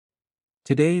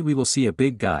Today we will see a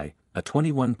big guy, a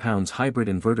 21 pounds hybrid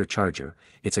inverter charger.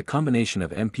 It's a combination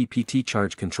of MPPT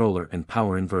charge controller and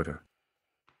power inverter.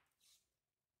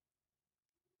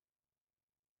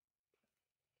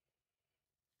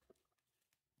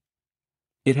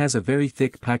 It has a very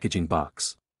thick packaging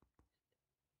box.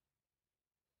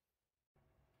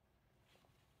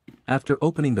 After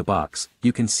opening the box,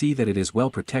 you can see that it is well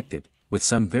protected, with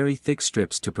some very thick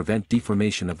strips to prevent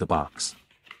deformation of the box.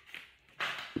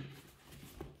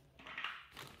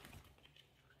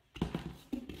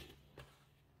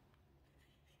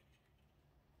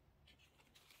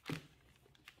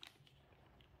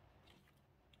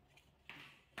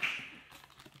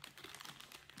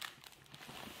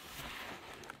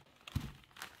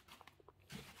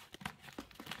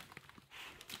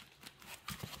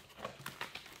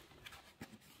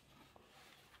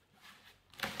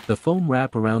 The foam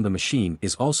wrap around the machine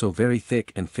is also very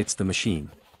thick and fits the machine.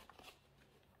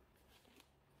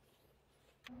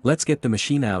 Let's get the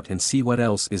machine out and see what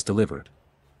else is delivered.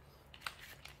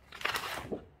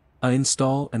 A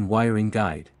install and wiring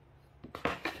guide.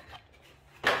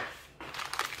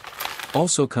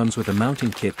 Also comes with a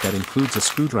mounting kit that includes a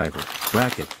screwdriver,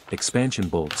 bracket, expansion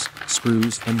bolts,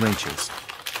 screws and wrenches.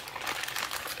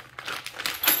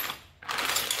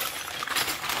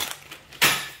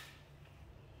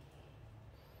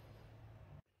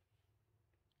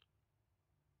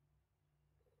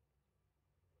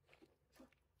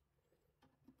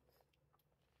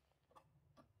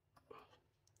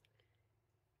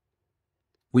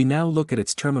 We now look at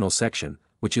its terminal section,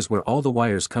 which is where all the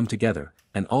wires come together,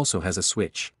 and also has a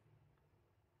switch.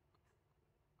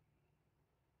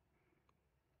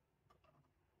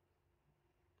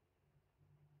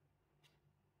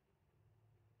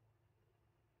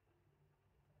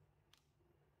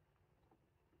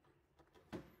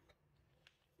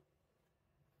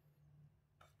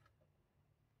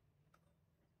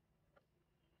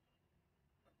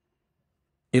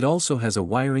 It also has a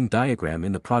wiring diagram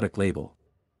in the product label.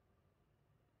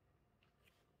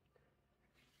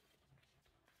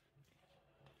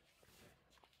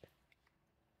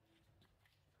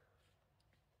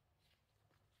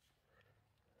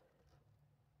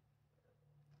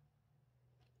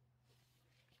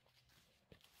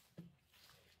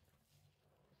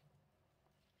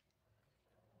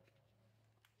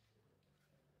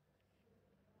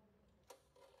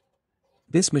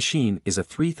 This machine is a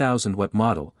 3000 watt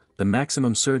model, the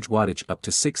maximum surge wattage up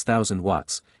to 6000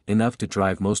 watts, enough to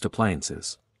drive most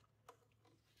appliances.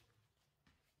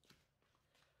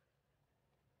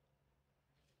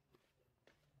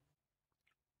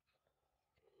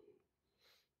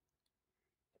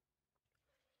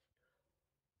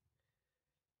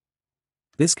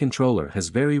 This controller has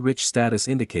very rich status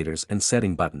indicators and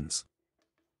setting buttons.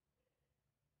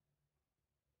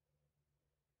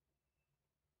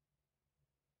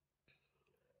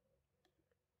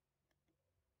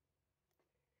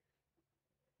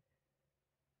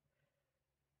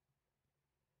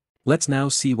 Let's now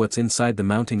see what's inside the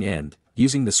mounting end,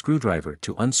 using the screwdriver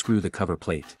to unscrew the cover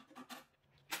plate.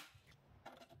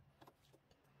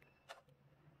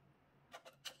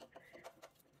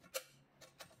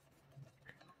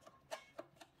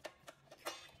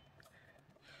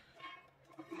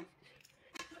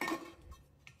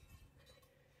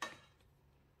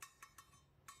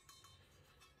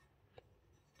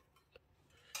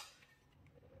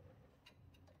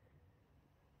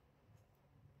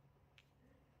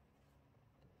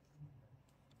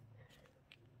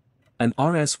 An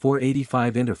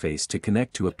RS-485 interface to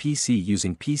connect to a PC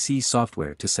using PC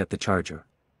software to set the charger.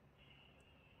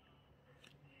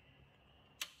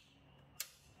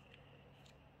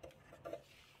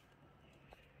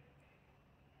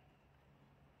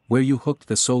 Where you hooked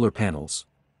the solar panels.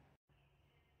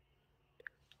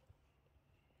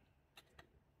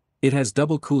 It has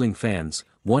double cooling fans,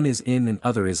 one is in and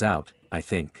other is out, I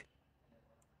think.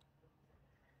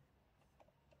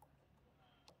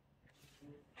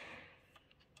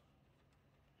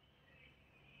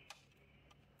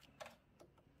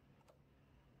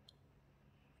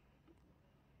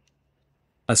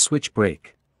 A switch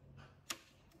break.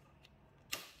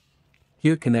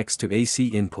 Here connects to AC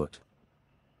input.